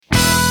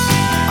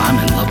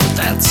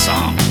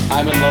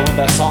I'm in love with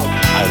that song.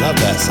 I love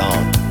that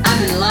song.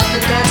 I'm in love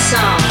with that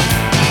song.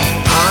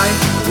 I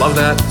love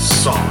that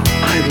song.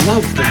 I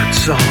love that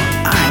song.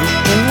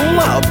 I'm in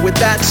love with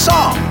that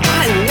song.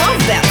 I love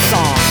that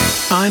song.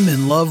 I'm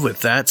in love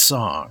with that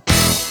song.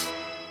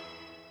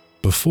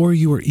 Before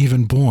you were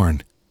even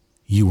born,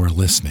 you were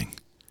listening.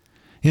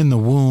 In the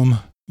womb,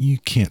 you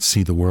can't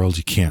see the world,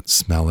 you can't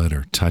smell it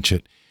or touch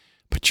it,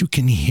 but you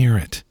can hear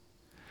it.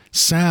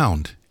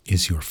 Sound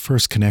is your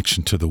first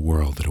connection to the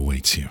world that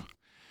awaits you.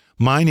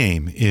 My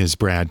name is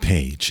Brad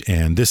Page,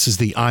 and this is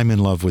the I'm in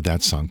Love with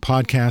That Song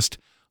podcast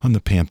on the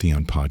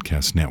Pantheon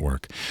Podcast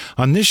Network.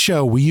 On this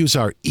show, we use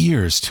our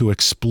ears to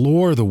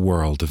explore the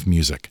world of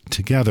music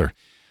together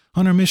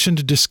on our mission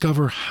to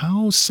discover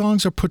how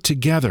songs are put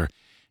together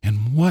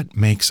and what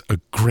makes a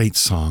great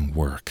song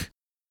work.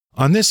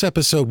 On this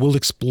episode, we'll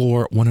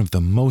explore one of the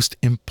most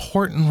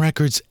important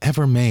records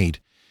ever made.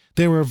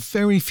 There are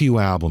very few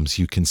albums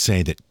you can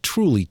say that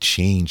truly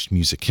changed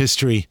music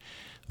history.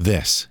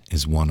 This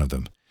is one of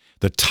them.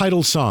 The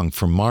title song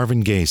from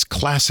Marvin Gaye's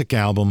classic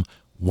album,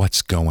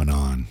 What's Going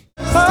On?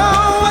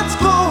 Oh, what's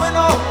going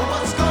on?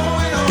 What's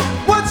going on?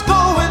 What's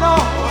going on?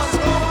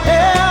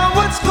 Yeah,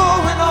 what's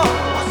going on?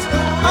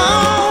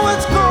 Oh,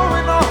 what's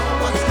going on?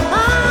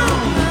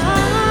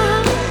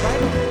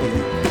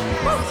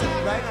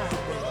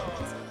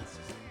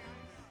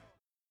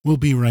 We'll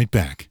be right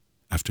back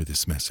after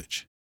this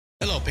message.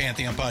 Hello,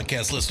 Pantheon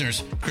Podcast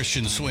listeners.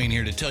 Christian Swain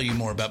here to tell you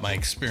more about my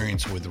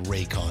experience with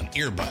Raycon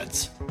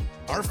earbuds.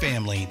 Our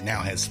family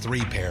now has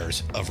 3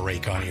 pairs of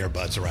Raycon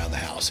earbuds around the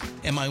house,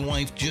 and my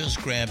wife just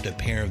grabbed a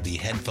pair of the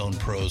Headphone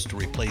Pros to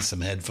replace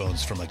some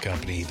headphones from a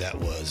company that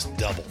was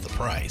double the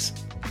price.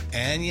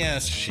 And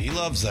yes, she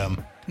loves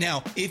them.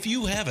 Now, if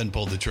you haven't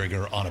pulled the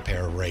trigger on a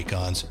pair of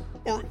Raycons,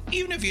 or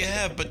even if you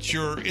have, but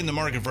you're in the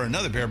market for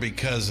another pair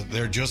because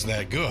they're just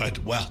that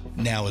good, well,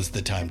 now is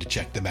the time to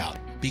check them out,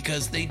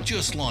 because they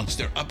just launched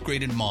their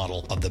upgraded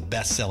model of the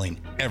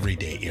best-selling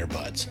everyday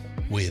earbuds.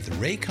 With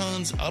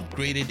Raycon's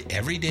upgraded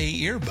everyday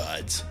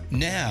earbuds,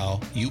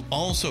 now you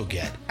also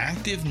get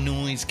active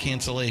noise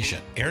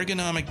cancellation,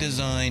 ergonomic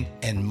design,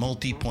 and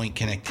multi-point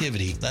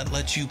connectivity that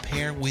lets you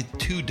pair with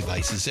 2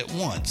 devices at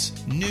once.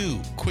 New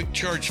quick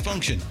charge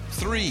function,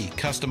 3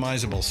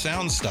 customizable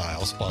sound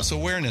styles, plus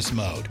awareness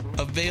mode.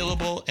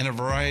 Available in a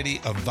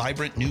variety of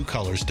vibrant new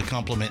colors to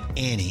complement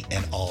any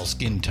and all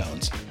skin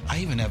tones. I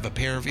even have a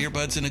pair of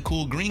earbuds in a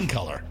cool green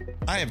color.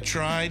 I have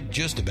tried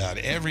just about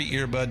every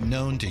earbud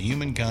known to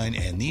humankind,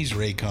 and these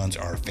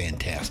Raycons are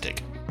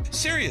fantastic.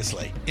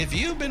 Seriously, if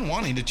you've been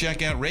wanting to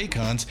check out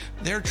Raycons,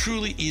 there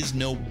truly is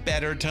no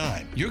better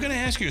time. You're going to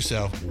ask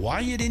yourself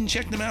why you didn't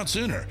check them out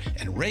sooner,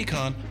 and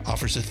Raycon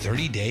offers a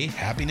 30-day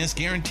happiness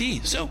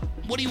guarantee. So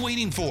what are you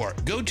waiting for?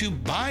 Go to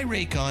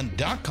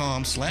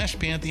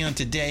buyraycon.com/Pantheon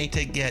today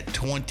to get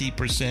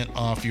 20%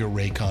 off your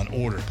Raycon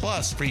order,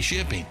 plus free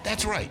shipping.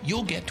 That's right,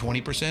 you'll get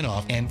 20%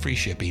 off and free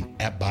shipping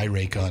at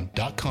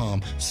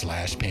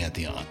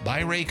buyraycon.com/Pantheon.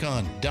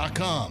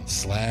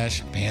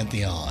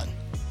 buyraycon.com/Pantheon.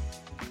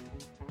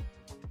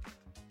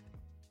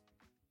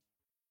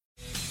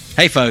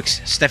 Hey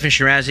folks, Stefan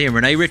Shirazi and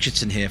Renee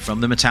Richardson here from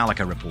the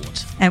Metallica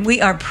Report. And we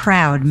are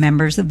proud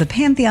members of the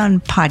Pantheon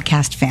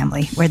podcast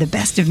family, where the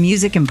best of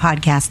music and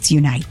podcasts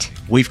unite.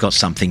 We've got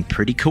something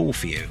pretty cool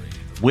for you.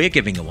 We're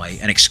giving away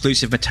an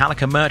exclusive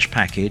Metallica merch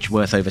package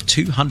worth over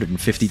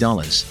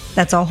 $250.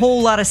 That's a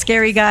whole lot of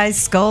Scary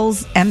Guys,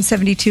 skulls,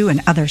 M72,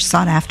 and other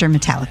sought-after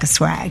Metallica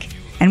swag.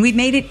 And we've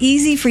made it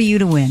easy for you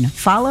to win.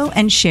 Follow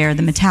and share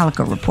the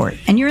Metallica Report,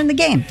 and you're in the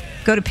game.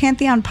 Go to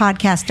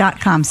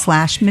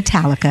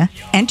pantheonpodcast.com/Metallica,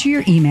 enter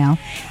your email,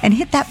 and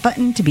hit that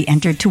button to be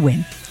entered to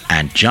win.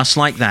 And just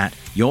like that,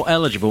 you're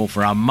eligible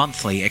for our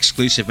monthly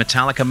exclusive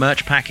Metallica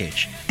merch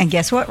package. And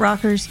guess what,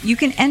 rockers? You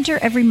can enter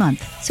every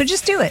month, so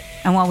just do it.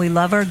 And while we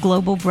love our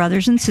global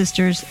brothers and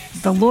sisters,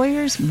 the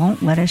lawyers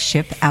won't let us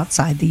ship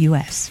outside the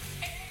U.S.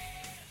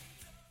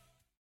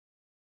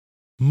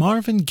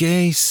 Marvin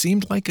Gaye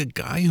seemed like a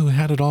guy who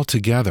had it all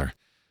together.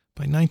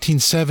 By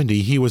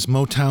 1970, he was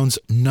Motown's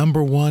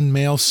 #1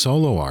 male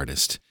solo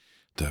artist,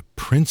 the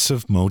Prince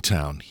of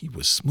Motown. He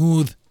was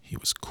smooth, he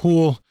was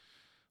cool,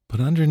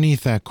 but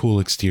underneath that cool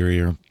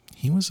exterior,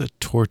 he was a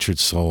tortured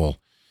soul.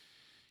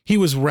 He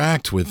was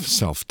racked with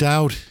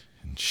self-doubt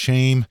and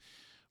shame,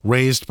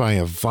 raised by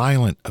a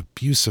violent,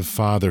 abusive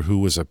father who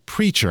was a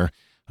preacher,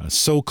 a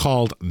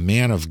so-called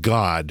man of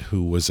God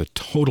who was a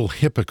total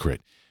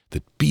hypocrite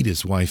that beat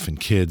his wife and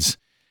kids,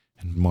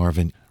 and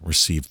Marvin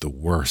received the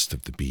worst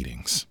of the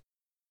beatings.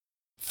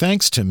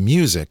 Thanks to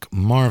music,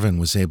 Marvin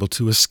was able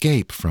to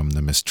escape from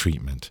the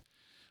mistreatment.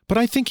 But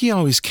I think he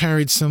always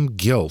carried some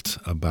guilt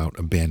about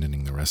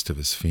abandoning the rest of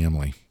his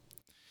family.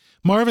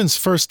 Marvin's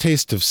first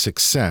taste of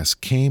success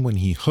came when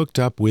he hooked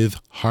up with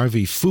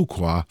Harvey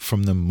Fuqua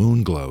from the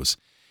Moonglows,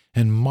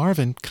 and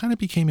Marvin kind of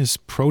became his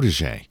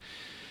protege.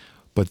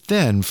 But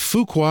then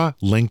Fuqua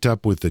linked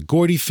up with the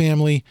Gordy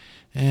family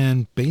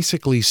and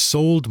basically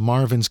sold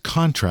Marvin's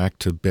contract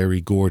to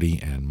Berry Gordy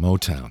and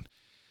Motown.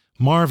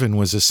 Marvin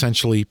was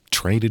essentially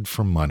traded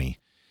for money.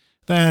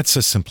 That's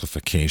a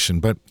simplification,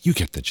 but you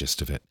get the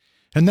gist of it.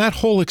 And that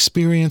whole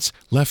experience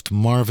left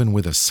Marvin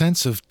with a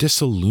sense of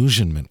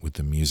disillusionment with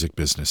the music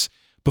business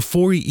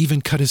before he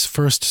even cut his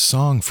first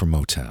song for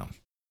Motown.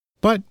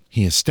 But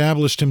he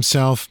established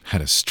himself,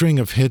 had a string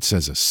of hits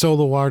as a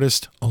solo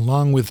artist,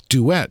 along with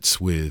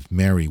duets with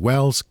Mary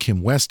Wells,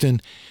 Kim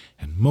Weston,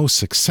 and most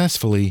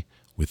successfully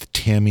with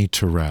Tammy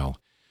Terrell.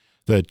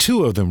 The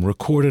two of them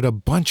recorded a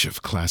bunch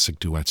of classic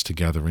duets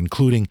together,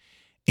 including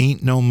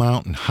Ain't No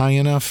Mountain High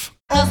Enough,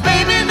 'Cause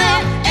baby,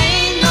 there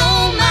ain't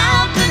no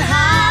mountain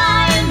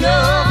high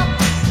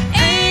enough,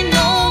 ain't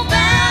no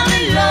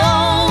valley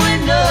low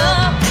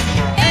enough,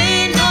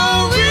 ain't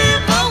no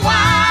river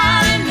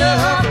wide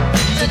enough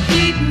to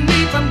keep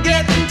me from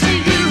getting to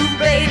you,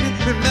 baby.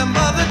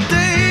 Remember the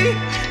day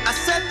I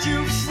set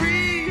you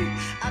free,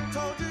 I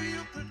told you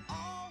you could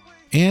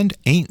always... and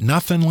Ain't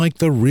Nothing Like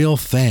the Real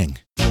Thing.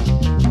 Ooh,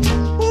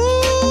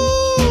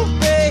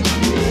 baby,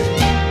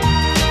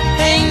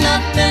 ain't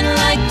nothing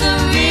like the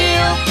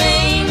real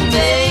thing,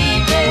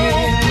 baby.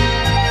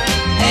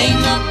 Ain't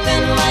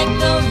nothing like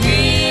the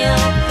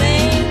real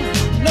thing.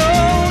 No,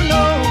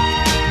 no,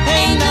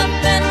 ain't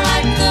nothing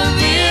like the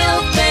real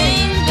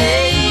thing,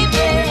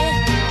 baby.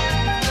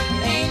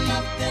 Ain't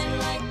nothing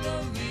like the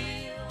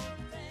real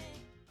thing.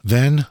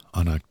 Then,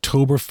 on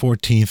October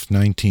 14th,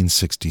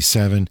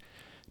 1967,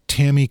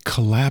 Tammy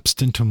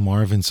collapsed into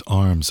Marvin's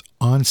arms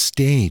on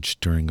stage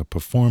during a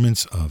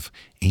performance of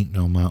Ain't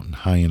No Mountain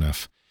High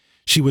Enough.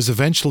 She was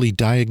eventually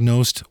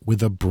diagnosed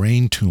with a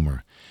brain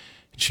tumor,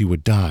 and she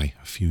would die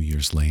a few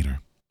years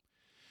later.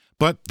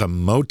 But the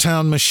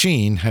Motown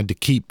machine had to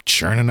keep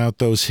churning out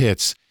those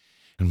hits,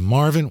 and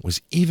Marvin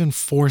was even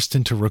forced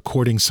into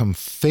recording some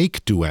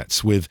fake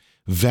duets with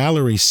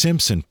Valerie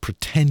Simpson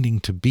pretending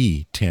to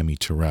be Tammy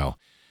Terrell.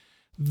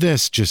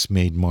 This just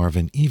made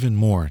Marvin even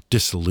more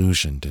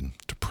disillusioned and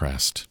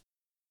depressed.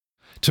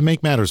 To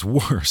make matters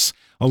worse,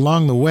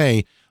 along the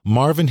way,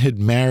 Marvin had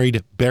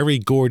married Berry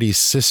Gordy's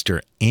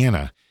sister,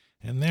 Anna,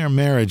 and their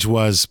marriage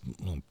was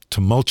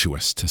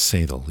tumultuous, to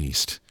say the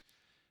least.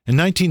 In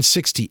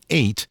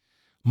 1968,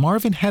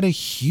 Marvin had a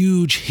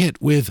huge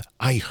hit with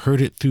I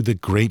Heard It Through the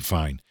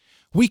Grapevine.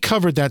 We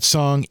covered that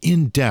song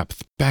in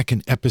depth back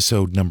in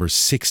episode number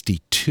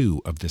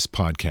 62 of this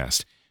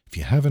podcast. If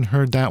you haven't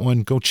heard that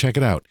one, go check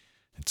it out.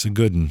 It's a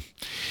good one.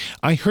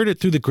 I Heard It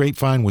Through the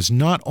Grapevine was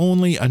not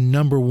only a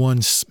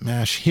 #1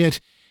 smash hit,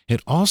 it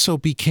also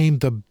became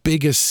the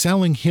biggest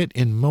selling hit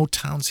in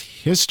Motown's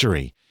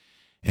history.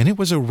 And it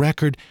was a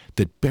record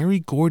that Berry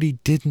Gordy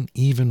didn't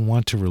even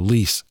want to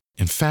release.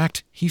 In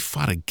fact, he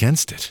fought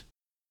against it.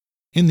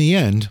 In the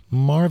end,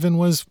 Marvin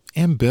was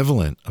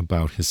ambivalent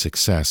about his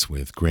success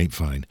with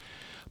Grapevine.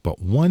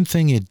 But one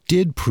thing it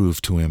did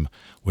prove to him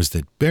was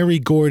that Berry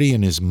Gordy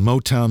and his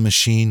Motown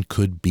machine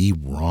could be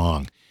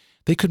wrong.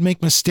 They could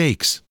make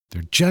mistakes.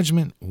 Their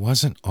judgment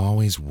wasn't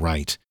always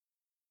right.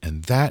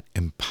 And that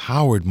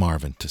empowered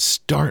Marvin to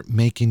start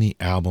making the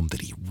album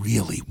that he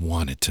really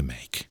wanted to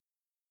make.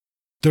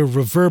 The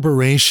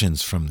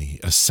reverberations from the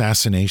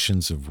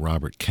assassinations of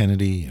Robert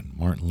Kennedy and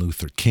Martin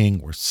Luther King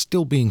were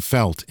still being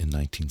felt in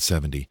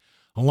 1970,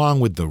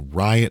 along with the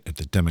riot at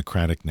the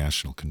Democratic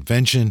National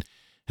Convention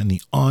and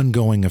the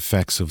ongoing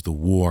effects of the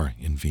war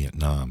in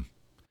Vietnam.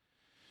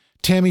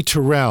 Tammy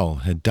Terrell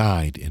had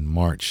died in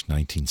March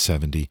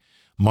 1970.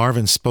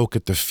 Marvin spoke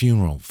at the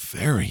funeral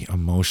very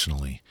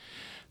emotionally.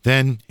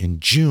 Then,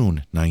 in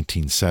June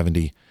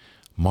 1970,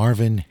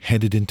 Marvin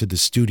headed into the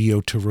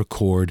studio to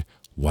record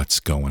What's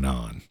Going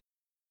On.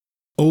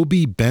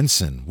 Obie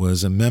Benson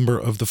was a member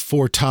of the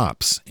Four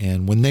Tops,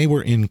 and when they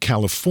were in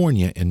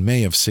California in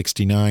May of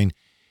 '69,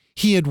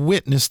 he had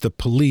witnessed the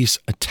police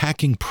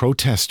attacking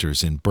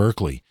protesters in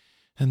Berkeley,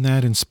 and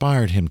that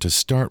inspired him to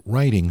start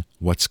writing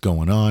What's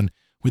Going On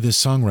with his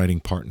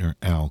songwriting partner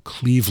Al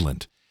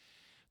Cleveland.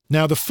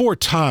 Now, the Four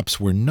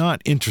Tops were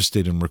not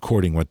interested in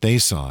recording what they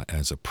saw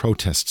as a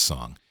protest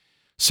song,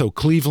 so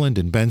Cleveland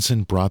and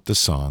Benson brought the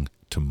song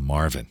to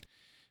Marvin,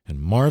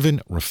 and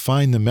Marvin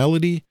refined the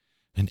melody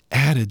and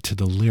added to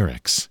the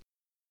lyrics.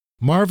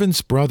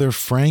 Marvin's brother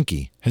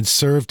Frankie had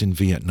served in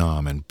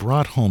Vietnam and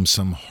brought home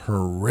some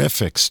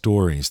horrific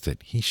stories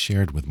that he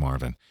shared with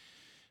Marvin.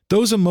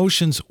 Those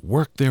emotions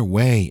worked their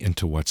way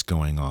into What's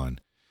Going On.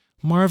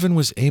 Marvin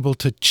was able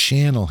to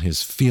channel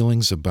his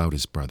feelings about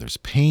his brother's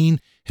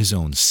pain, his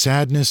own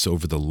sadness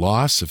over the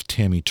loss of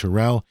Tammy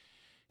Terrell,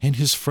 and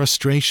his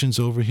frustrations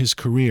over his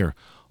career.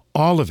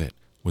 All of it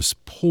was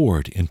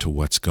poured into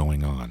What's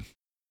Going On.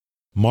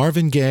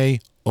 Marvin Gaye,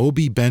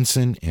 Obie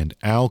Benson, and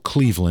Al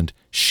Cleveland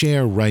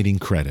share writing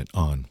credit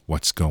on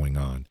What's Going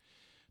On.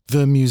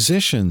 The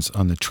musicians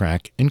on the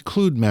track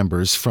include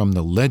members from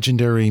the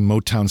legendary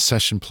Motown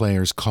session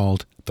players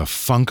called the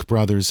Funk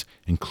Brothers,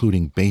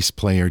 including bass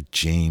player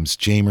James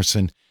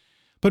Jamerson.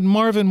 But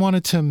Marvin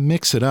wanted to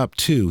mix it up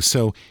too,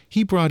 so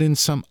he brought in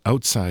some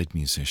outside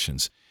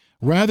musicians.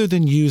 Rather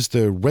than use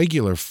the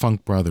regular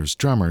Funk Brothers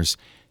drummers,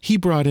 he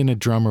brought in a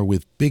drummer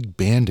with big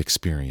band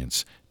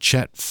experience,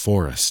 Chet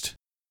Forrest.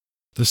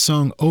 The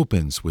song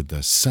opens with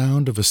the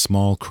sound of a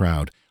small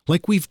crowd,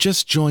 like we've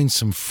just joined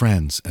some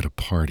friends at a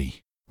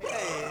party. Hey,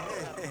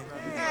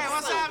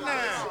 what's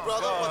happening?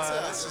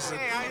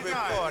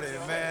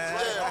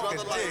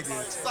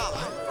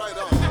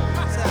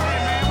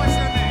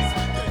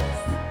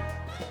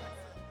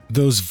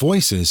 Those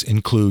voices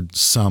include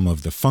some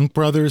of the Funk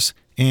Brothers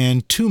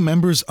and two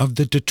members of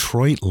the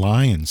Detroit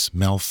Lions,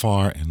 Mel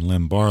Farr and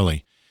Lem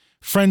Barley,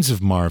 friends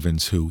of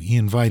Marvin's who he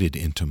invited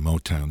into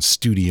Motown's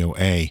Studio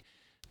A,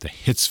 the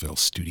Hitsville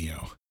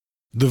studio.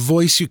 The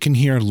voice you can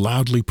hear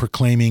loudly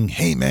proclaiming,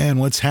 "Hey man,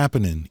 what's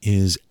happening?"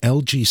 is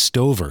L.G.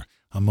 Stover,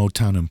 a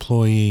Motown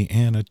employee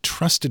and a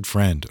trusted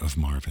friend of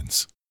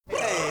Marvin's. Hey,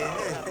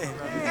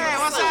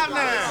 what's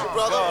happening?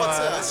 Brother, what's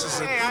up? This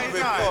is a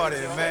big party,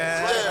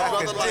 man. Yeah,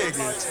 brother, dig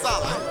it.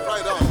 Solid.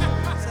 Right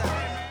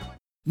on.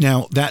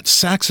 Now, that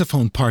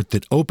saxophone part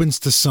that opens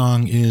the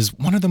song is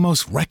one of the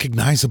most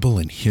recognizable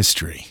in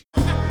history.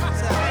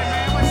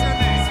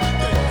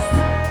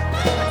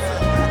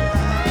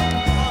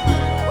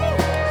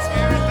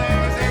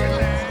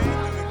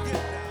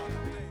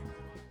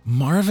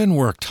 Marvin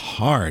worked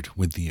hard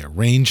with the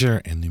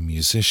arranger and the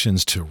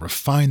musicians to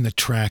refine the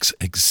tracks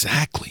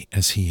exactly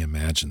as he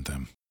imagined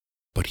them.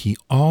 But he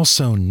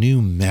also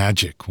knew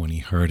magic when he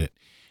heard it.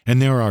 And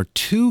there are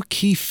two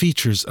key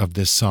features of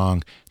this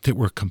song that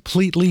were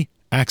completely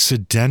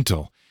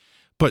accidental,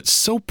 but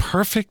so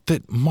perfect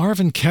that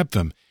Marvin kept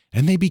them,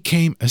 and they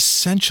became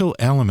essential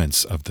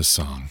elements of the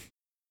song.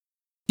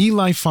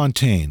 Eli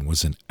Fontaine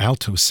was an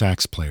alto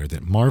sax player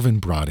that Marvin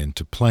brought in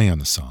to play on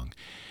the song.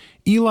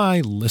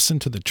 Eli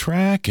listened to the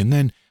track and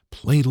then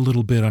played a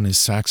little bit on his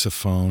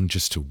saxophone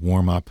just to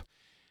warm up.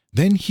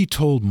 Then he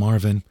told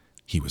Marvin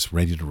he was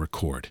ready to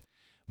record.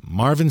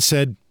 Marvin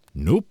said,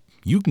 "Nope,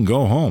 you can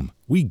go home.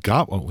 We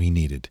got what we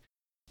needed."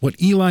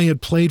 What Eli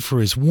had played for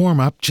his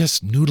warm-up,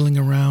 just noodling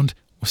around,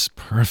 was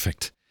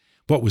perfect.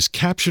 What was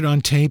captured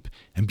on tape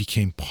and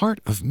became part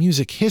of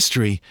music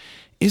history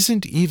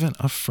isn't even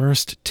a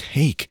first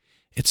take.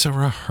 It's a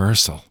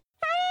rehearsal.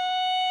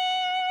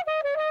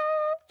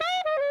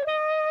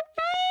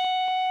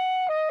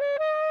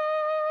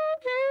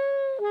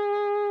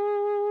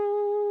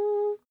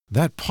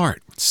 That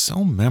part,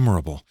 so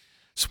memorable.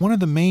 It's one of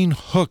the main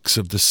hooks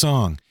of the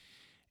song.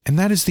 And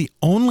that is the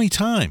only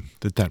time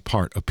that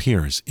part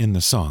appears in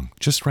the song,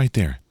 just right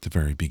there at the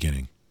very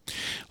beginning.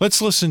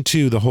 Let's listen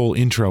to the whole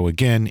intro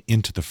again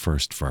into the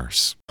first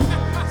verse.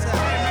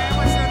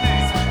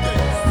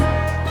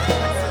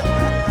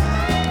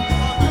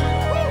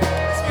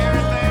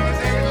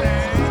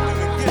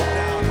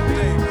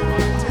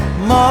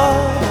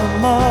 Mother,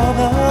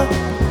 mother,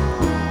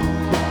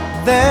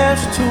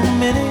 there's too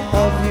many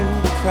of you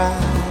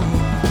crying.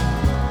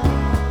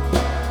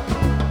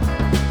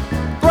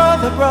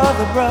 Brother,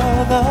 brother,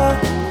 brother,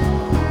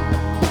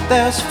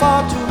 there's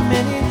far too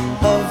many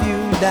of you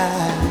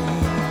dying.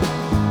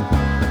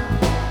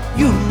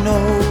 You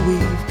know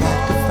we've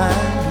got to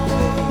find a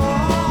way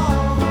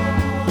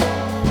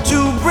to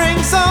bring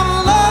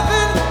some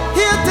loving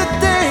here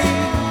today.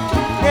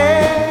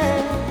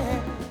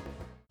 Yeah.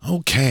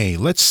 Okay,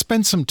 let's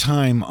spend some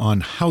time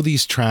on how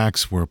these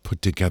tracks were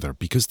put together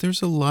because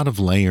there's a lot of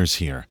layers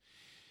here.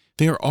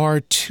 There are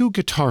two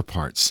guitar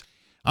parts.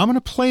 I'm going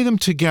to play them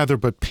together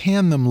but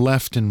pan them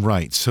left and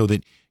right so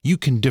that you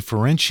can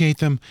differentiate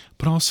them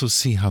but also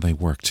see how they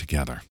work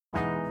together.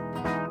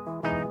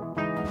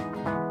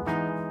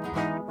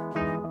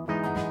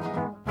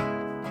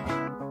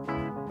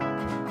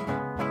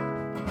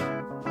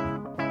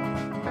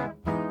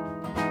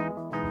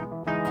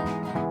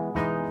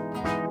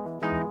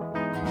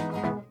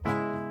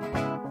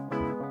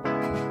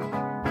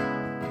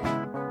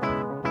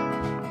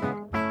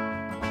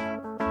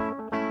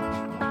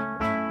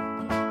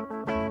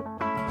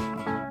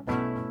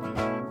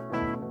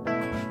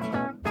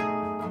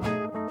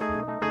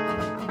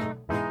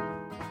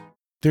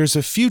 There's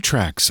a few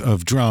tracks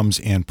of drums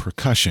and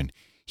percussion.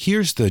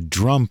 Here's the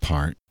drum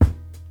part.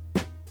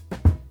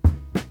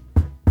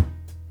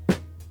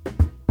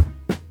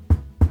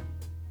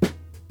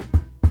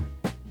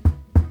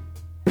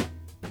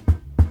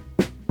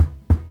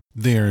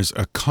 There's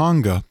a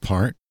conga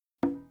part.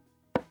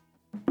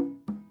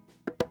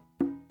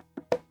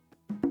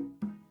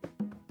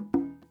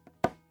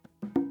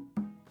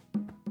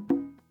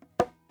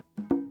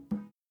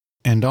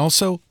 And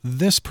also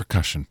this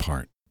percussion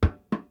part.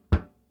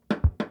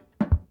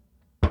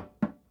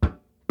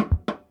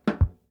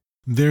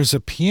 There's a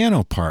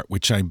piano part,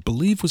 which I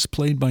believe was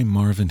played by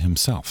Marvin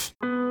himself.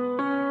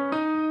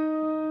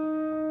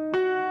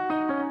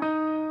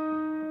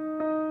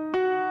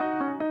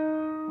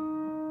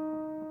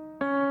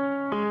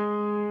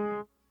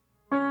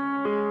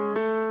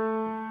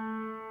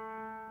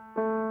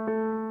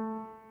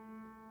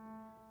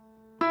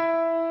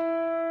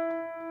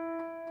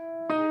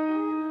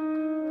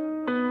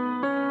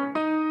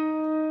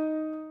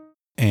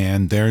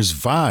 And there's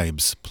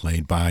Vibes,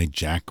 played by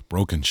Jack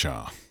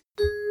Brokenshaw.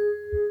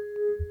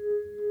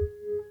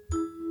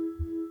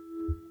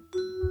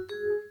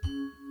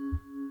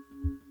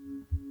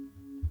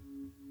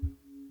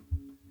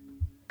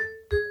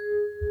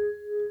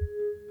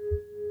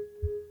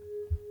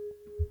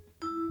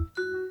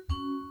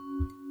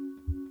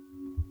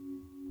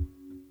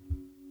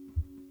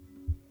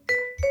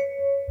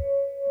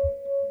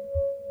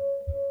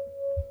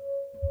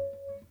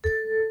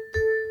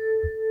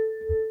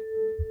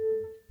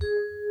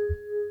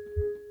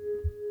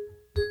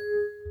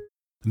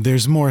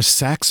 There's more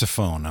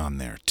saxophone on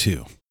there,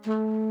 too.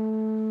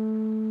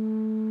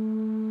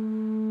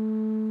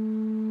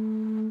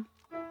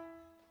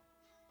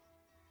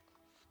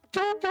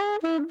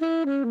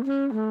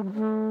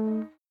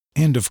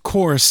 And of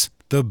course,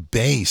 the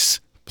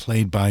bass,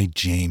 played by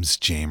James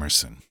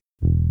Jamerson.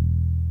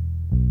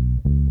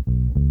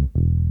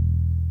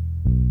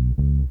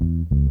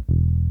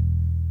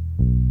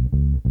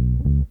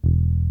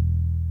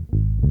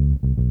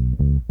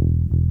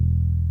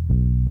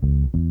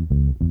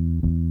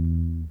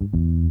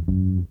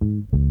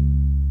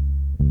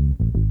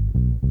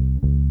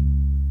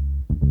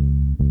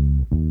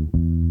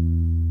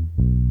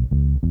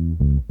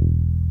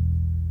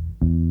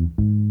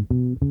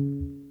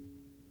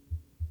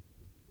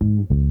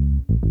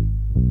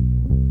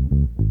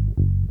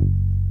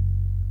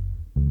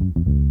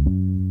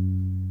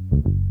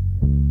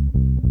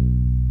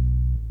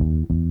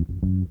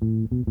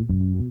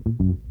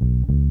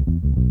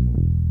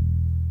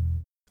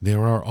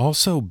 There are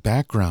also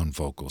background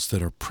vocals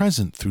that are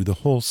present through the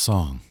whole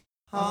song.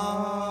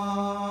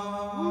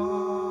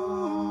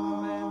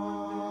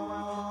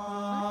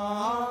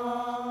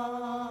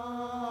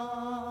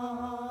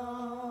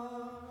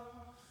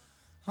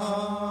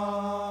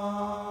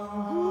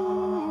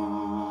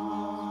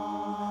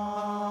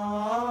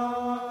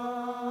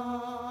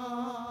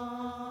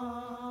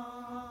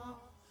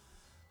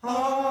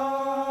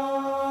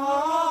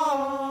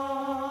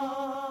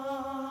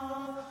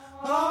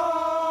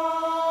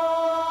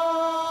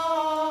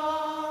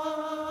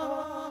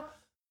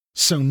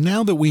 So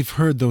now that we've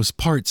heard those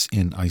parts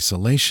in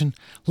isolation,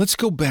 let's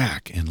go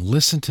back and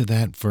listen to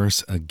that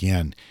verse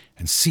again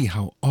and see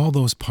how all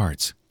those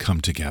parts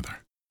come together.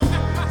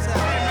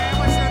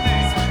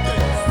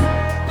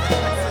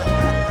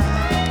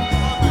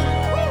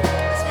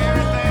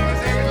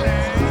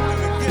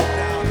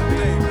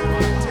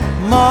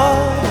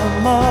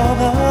 Mother,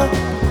 mother,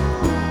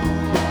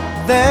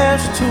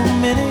 there's too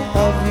many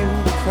of you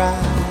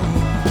crying.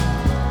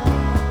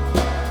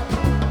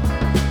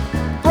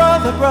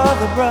 Brother,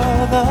 brother,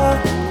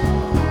 brother,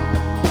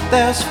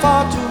 there's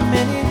far too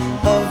many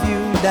of you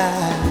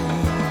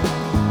dying.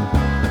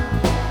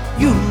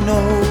 You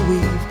know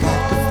we've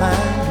got to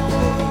find a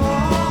way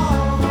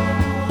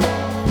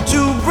to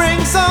bring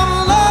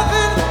some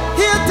loving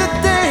here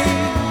today.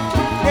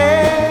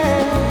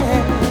 Yeah.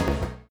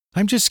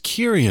 I'm just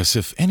curious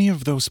if any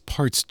of those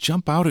parts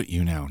jump out at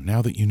you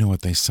now that you know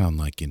what they sound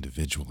like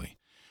individually.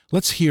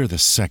 Let's hear the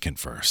second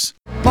verse.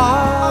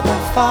 Father,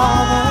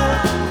 Father,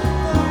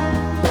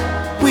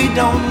 we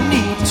don't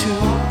need to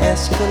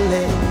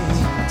escalate.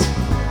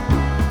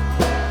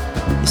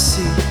 You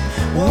see,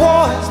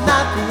 war is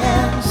not the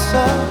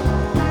answer,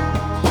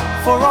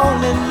 for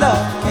only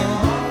love can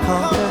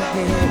conquer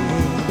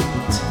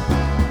hate.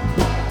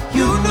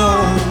 You know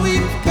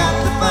we've got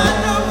to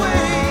find a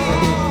way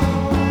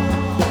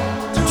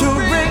to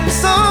bring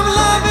some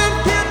love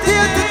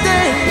here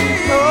today.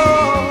 Oh.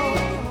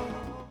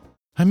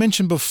 I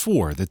mentioned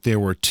before that there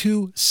were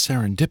two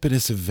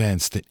serendipitous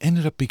events that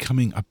ended up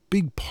becoming a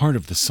big part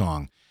of the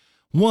song.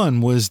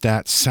 One was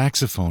that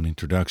saxophone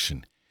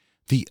introduction.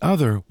 The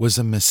other was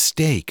a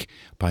mistake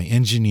by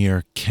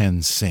engineer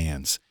Ken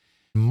Sands.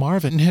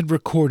 Marvin had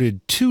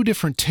recorded 2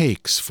 different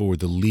takes for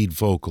the lead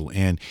vocal,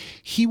 and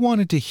he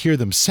wanted to hear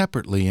them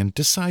separately and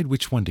decide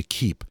which one to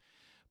keep.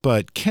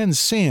 But Ken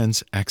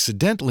Sands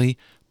accidentally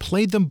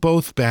played them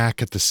both back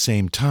at the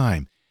same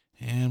time,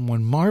 and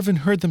when Marvin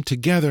heard them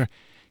together,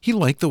 he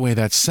liked the way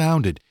that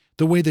sounded,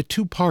 the way the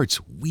 2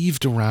 parts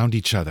weaved around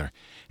each other,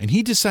 and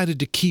he decided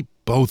to keep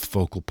both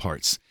vocal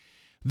parts.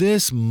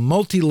 This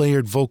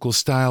multi-layered vocal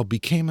style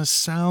became a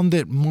sound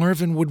that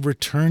Marvin would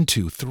return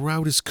to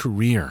throughout his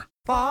career.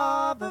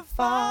 Father,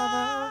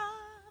 Father,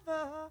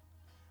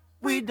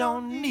 we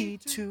don't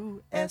need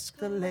to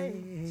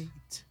escalate.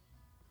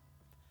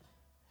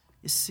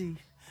 You see,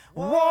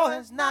 war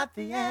is not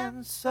the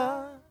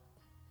answer,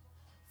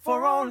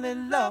 for only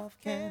love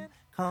can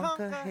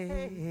conquer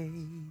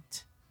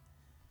hate.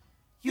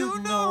 You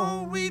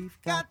know we've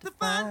got to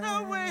find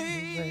a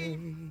way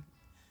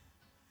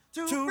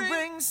to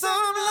bring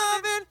some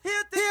love in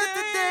here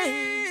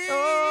today.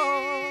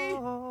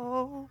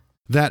 Oh.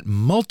 That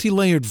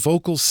multi-layered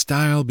vocal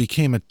style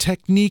became a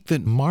technique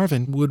that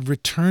Marvin would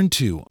return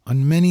to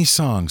on many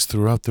songs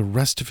throughout the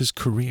rest of his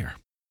career.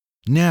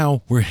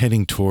 Now we're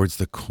heading towards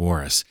the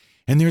chorus,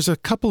 and there's a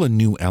couple of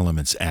new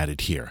elements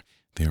added here.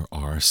 There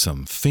are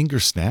some finger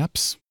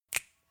snaps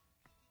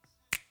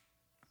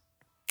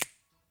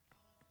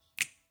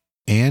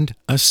and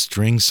a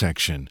string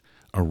section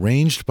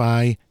arranged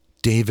by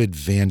David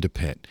Van de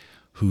Pitt,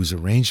 whose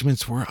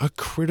arrangements were a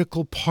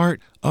critical part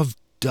of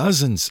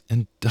dozens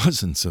and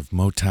dozens of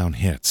Motown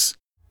hits.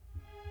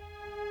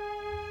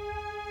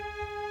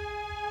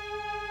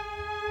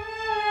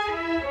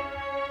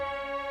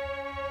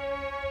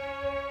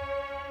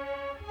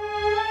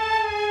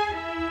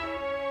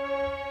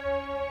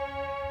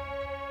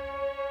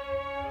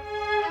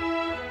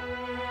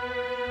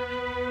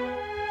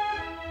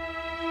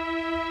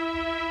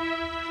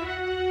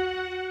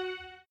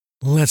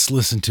 Let's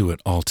listen to it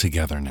all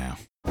together now.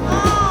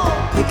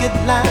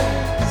 picket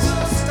lines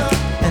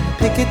and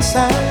picket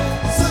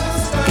signs.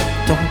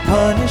 Don't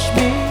punish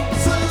me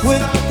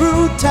with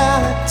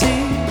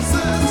brutality.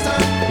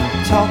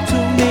 Talk to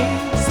me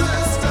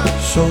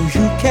so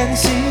you can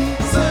see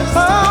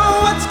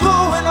what's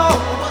going on.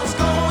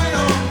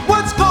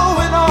 What's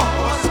going on?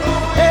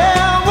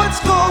 Yeah,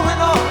 what's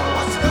going on?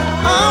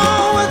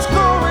 Oh, what's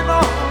going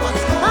on?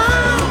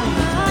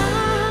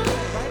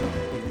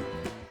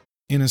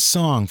 In a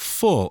song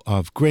full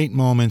of great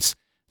moments,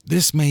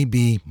 this may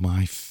be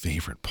my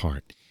favorite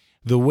part.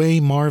 The way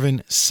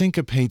Marvin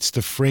syncopates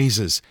the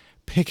phrases,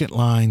 picket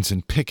lines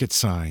and picket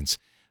signs,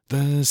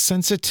 the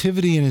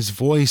sensitivity in his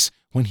voice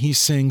when he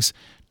sings,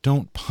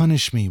 "Don't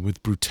punish me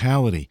with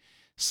brutality,"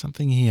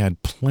 something he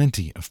had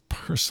plenty of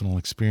personal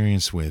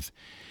experience with,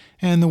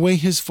 and the way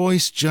his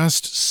voice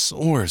just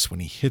soars when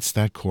he hits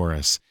that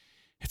chorus.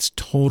 It's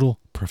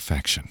total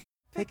perfection.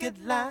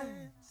 Picket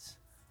lines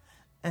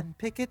and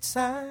picket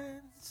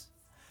signs.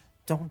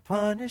 Don't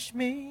punish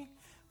me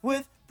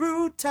with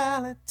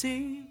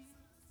brutality.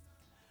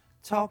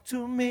 Talk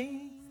to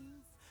me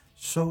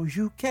so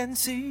you can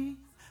see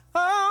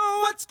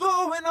what's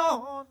going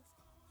on.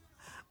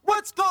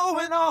 What's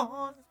going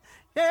on?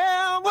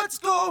 Yeah, what's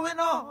going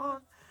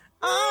on?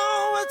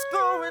 Oh, what's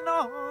going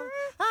on?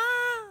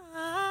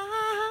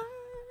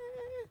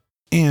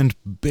 And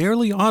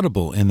barely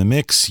audible in the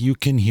mix, you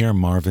can hear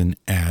Marvin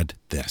add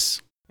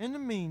this. In the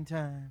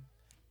meantime,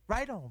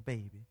 right on,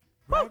 baby.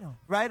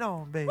 Right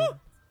on, baby.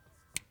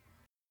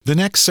 The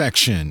next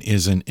section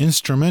is an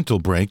instrumental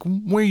break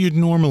where you'd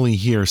normally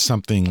hear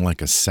something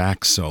like a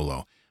sax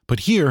solo.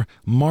 But here,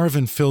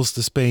 Marvin fills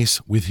the space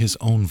with his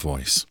own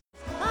voice.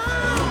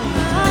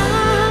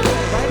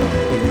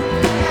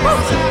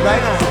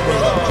 Right on.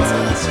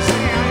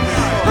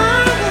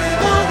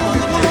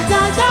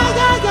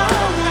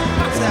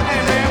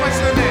 Hey man, what's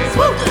your name?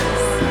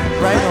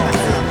 Right on.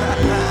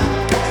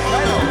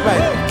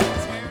 Right on.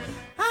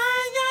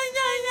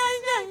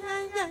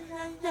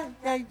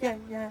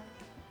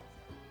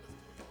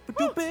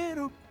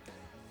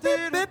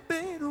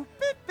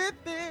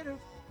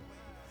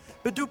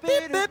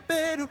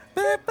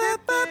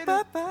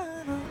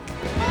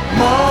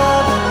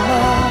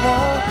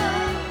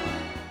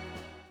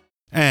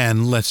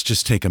 And let's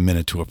just take a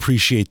minute to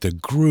appreciate the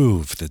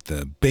groove that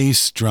the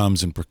bass,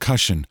 drums, and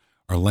percussion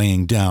are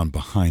laying down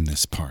behind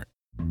this part.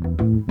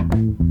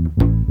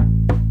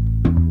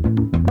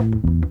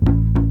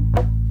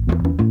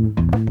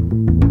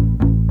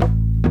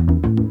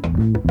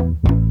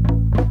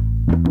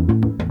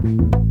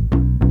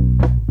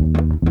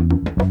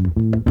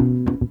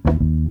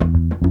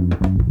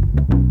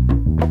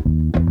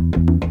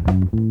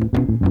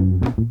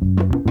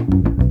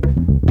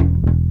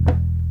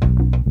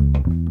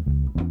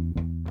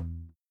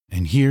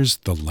 And here's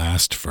the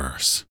last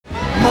verse.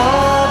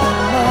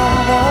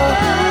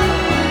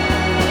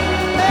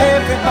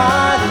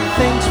 Everybody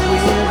thinks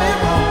we're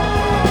wrong.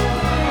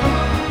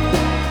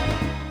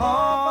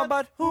 Oh,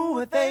 but who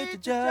are they to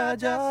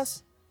judge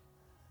us?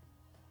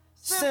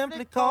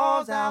 Simply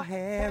cause our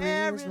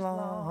hair is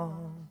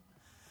long.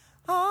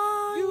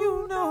 Oh,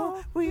 you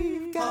know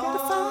we've got to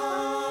find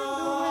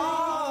a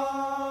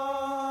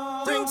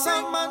way. Bring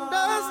some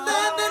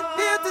understanding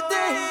here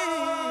today.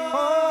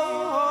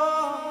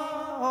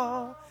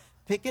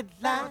 Picket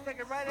line,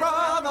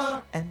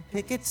 brother, and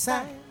picket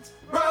signs,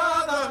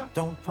 brother.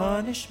 Don't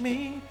punish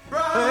me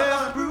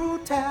with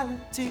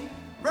brutality,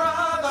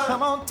 brother.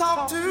 Come on,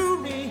 talk to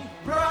me,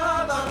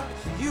 brother.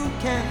 You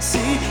can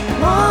see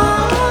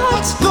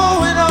what's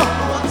going on.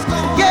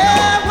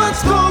 Yeah,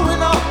 what's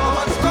going on?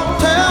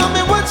 Tell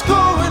me what's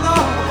going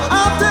on.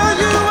 I'll tell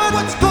you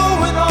what's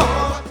going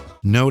on.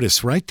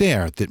 Notice right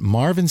there that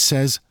Marvin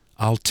says,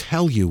 "I'll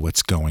tell you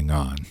what's going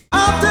on."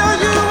 I'll tell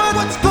you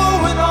what's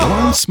going on.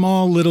 One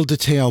small little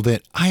detail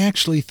that I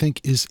actually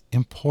think is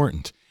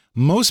important.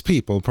 Most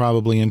people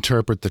probably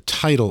interpret the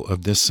title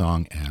of this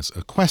song as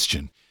a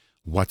question.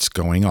 What's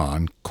going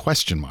on? ?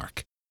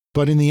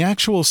 But in the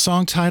actual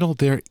song title,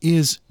 there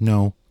is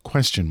no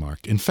question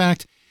mark. In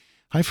fact,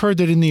 I've heard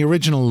that in the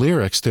original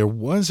lyrics, there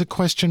was a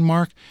question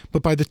mark,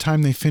 but by the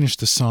time they finished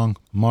the song,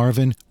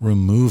 Marvin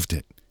removed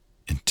it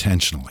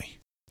intentionally.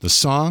 The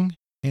song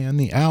and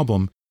the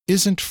album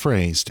isn't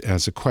phrased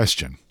as a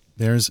question.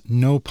 There's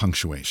no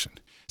punctuation.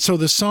 So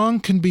the song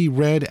can be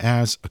read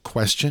as a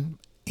question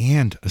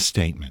and a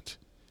statement.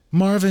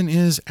 Marvin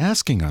is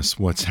asking us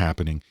what's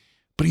happening,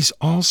 but he's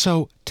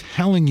also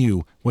telling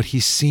you what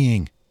he's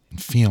seeing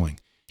and feeling.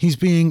 He's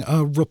being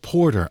a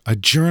reporter, a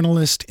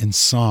journalist in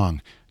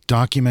song,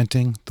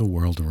 documenting the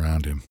world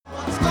around him.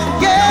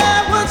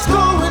 Yeah, what's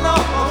going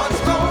on?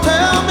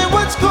 Tell me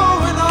what's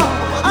going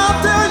on.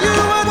 I'll tell you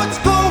what's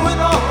going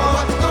on.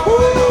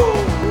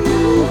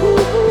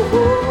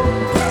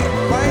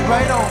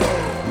 Right on.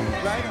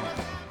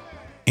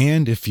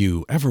 And if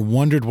you ever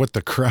wondered what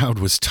the crowd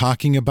was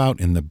talking about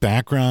in the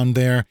background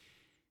there,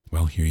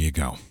 well, here you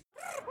go.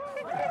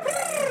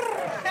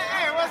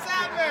 Hey, what's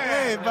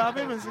happening? Hey,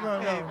 Bobby, what's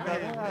going on,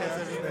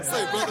 brother?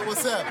 Say, brother,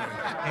 what's happening?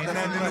 Ain't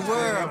nothing in the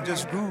world. I'm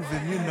just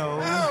grooving, you know.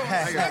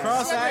 Like a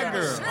cross-eyed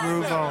girl.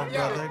 Groove on,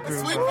 brother.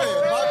 Groove Sweet on.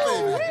 man, my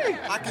baby.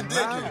 I can dig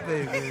My you.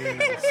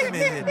 baby. Send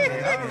me a hit,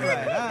 man.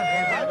 All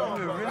right. I'm going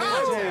to do a really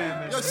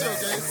jam. Yo, show,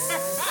 Gaye.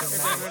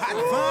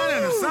 Fun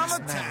in the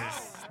summertime.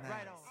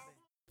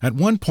 At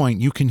one point,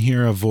 you can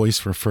hear a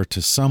voice refer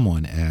to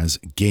someone as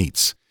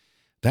Gates.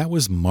 That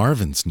was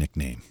Marvin's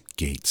nickname,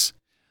 Gates.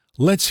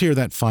 Let's hear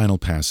that final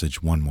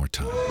passage one more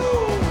time.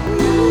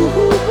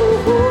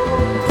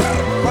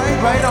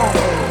 Right on.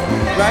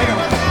 Right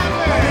on.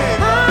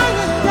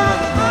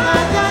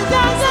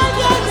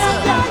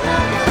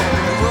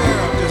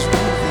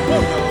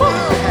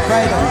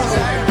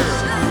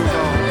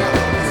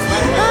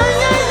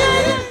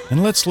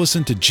 And let's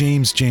listen to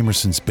James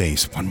Jamerson's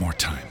bass one more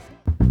time.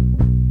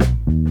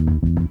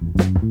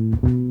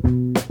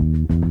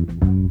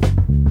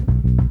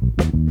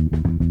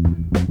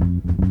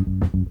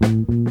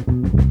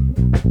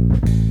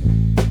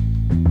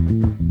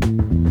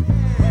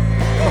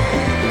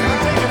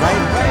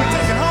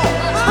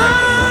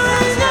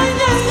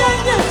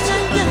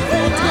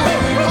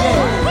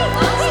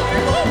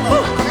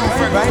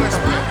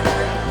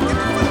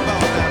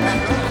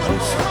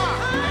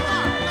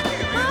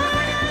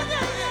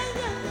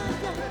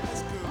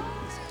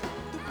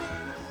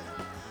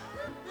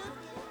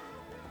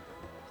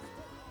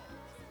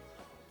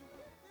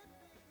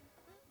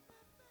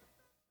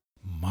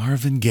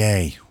 Marvin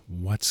Gaye,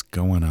 what's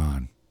going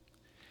on?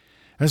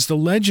 As the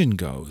legend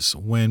goes,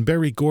 when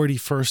Berry Gordy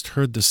first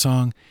heard the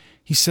song,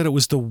 he said it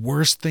was the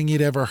worst thing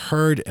he'd ever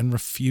heard and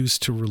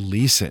refused to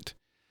release it.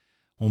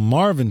 Well,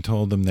 Marvin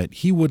told them that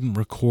he wouldn't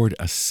record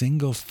a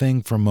single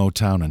thing for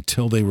Motown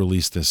until they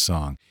released this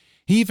song.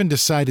 He even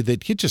decided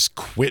that he'd just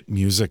quit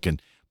music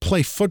and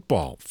play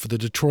football for the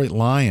Detroit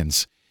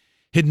Lions.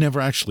 He'd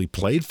never actually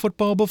played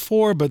football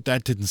before, but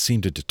that didn't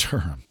seem to deter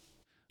him.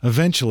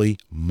 Eventually,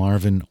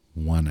 Marvin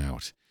won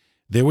out.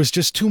 There was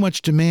just too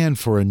much demand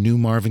for a new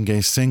Marvin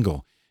Gaye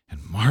single,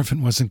 and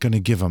Marvin wasn't going to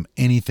give him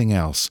anything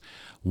else.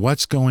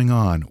 What's Going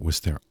On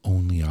was their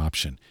only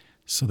option,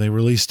 so they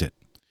released it.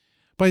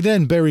 By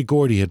then, Berry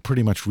Gordy had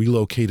pretty much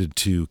relocated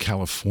to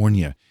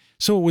California,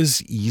 so it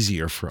was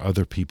easier for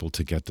other people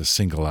to get the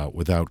single out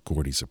without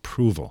Gordy's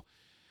approval.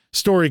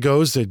 Story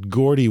goes that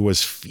Gordy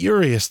was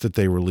furious that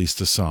they released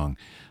the song,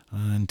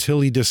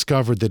 until he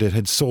discovered that it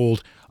had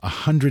sold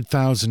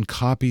 100,000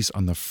 copies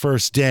on the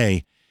first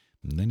day,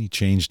 and then he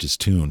changed his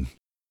tune.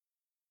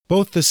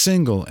 Both the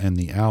single and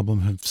the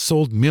album have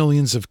sold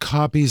millions of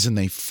copies, and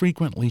they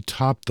frequently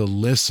top the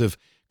lists of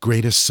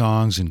greatest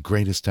songs and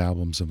greatest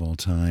albums of all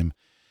time.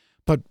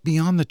 But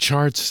beyond the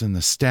charts and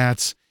the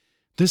stats,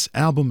 this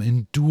album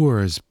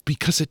endures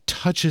because it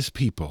touches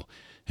people,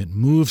 it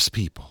moves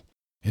people,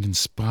 it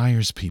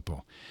inspires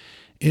people.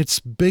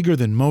 It's bigger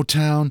than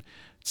Motown,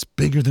 it's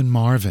bigger than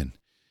Marvin.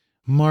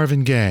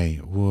 Marvin Gaye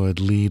would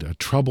lead a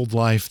troubled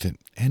life that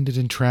ended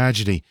in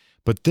tragedy,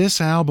 but this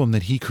album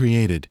that he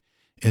created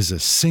is a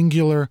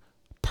singular,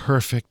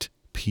 perfect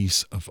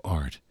piece of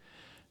art.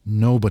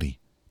 Nobody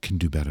can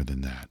do better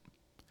than that.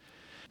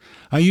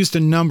 I used a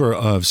number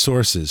of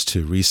sources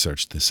to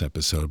research this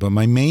episode, but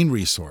my main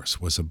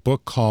resource was a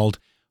book called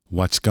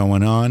What's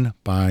Going On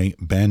by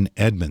Ben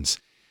Edmonds.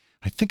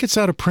 I think it's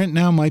out of print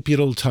now, might be a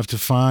little tough to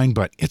find,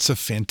 but it's a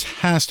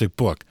fantastic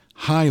book,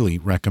 highly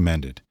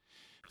recommended.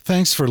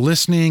 Thanks for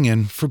listening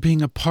and for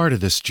being a part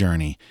of this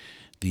journey.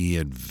 The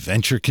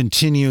adventure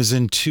continues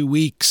in 2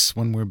 weeks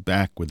when we're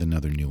back with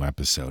another new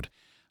episode.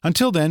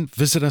 Until then,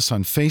 visit us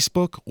on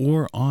Facebook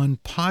or on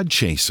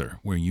Podchaser,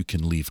 where you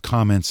can leave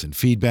comments and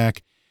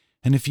feedback.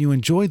 And if you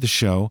enjoy the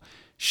show,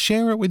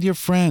 share it with your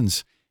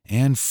friends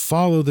and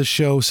follow the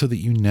show so that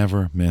you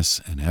never miss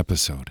an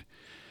episode.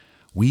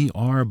 We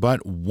are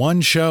but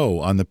one show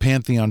on the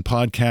Pantheon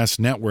Podcast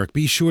Network.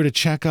 Be sure to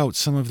check out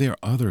some of their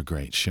other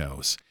great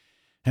shows.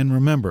 And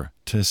remember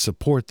to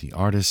support the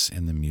artists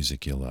and the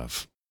music you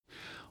love.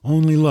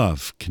 Only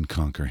love can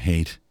conquer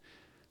hate.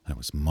 That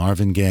was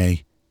Marvin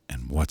Gaye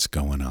and What's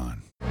Going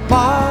On.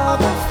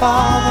 Father,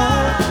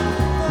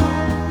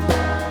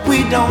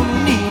 we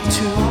don't need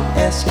to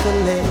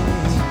escalate.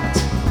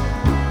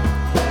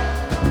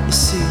 You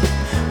see,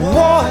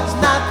 war is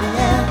not the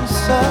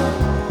answer,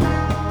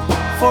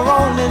 for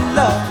only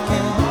love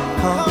can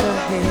conquer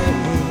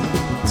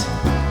hate.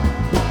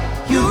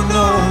 You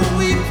know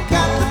we've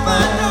got to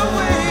find a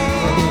way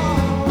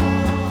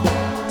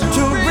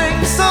to bring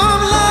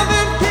some love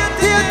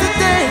here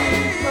today.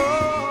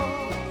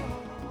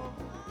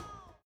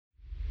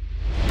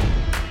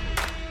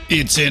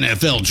 It's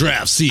NFL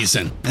draft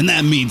season, and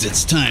that means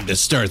it's time to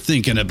start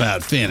thinking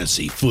about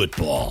fantasy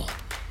football.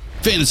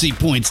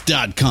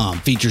 FantasyPoints.com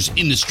features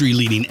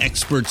industry-leading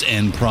experts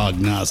and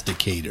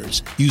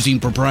prognosticators using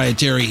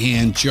proprietary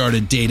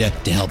hand-charted data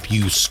to help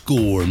you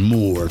score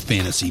more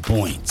fantasy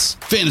points.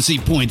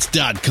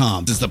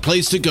 FantasyPoints.com is the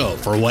place to go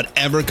for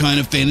whatever kind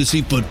of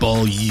fantasy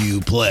football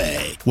you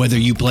play. Whether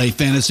you play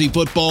fantasy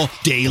football,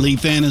 daily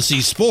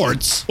fantasy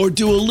sports, or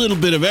do a little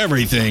bit of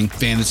everything,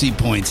 Fantasy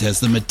Points has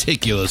the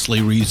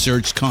meticulously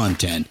researched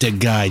content to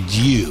guide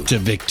you to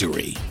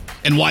victory.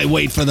 And why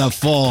wait for the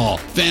fall?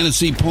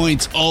 Fantasy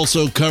Points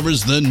also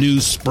covers the new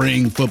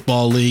spring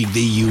football league,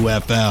 the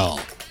UFL.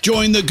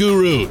 Join the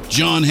guru,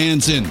 John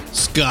Hansen,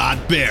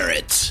 Scott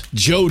Barrett,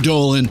 Joe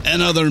Dolan,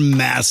 and other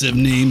massive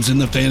names in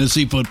the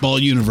fantasy football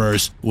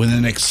universe with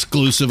an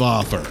exclusive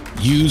offer.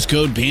 Use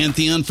code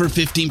Pantheon for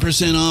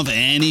 15% off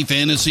any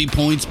Fantasy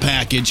Points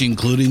package,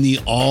 including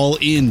the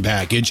all-in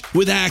package,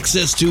 with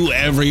access to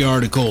every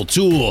article,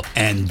 tool,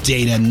 and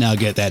data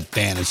nugget that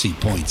Fantasy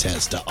Points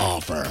has to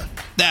offer.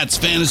 That's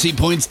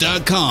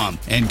FantasyPoints.com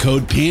and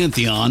code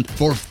Pantheon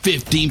for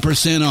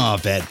 15%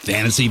 off at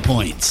Fantasy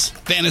Points.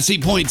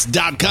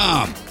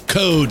 FantasyPoints.com,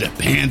 code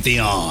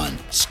Pantheon.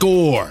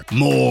 Score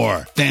more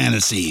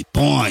fantasy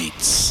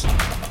points.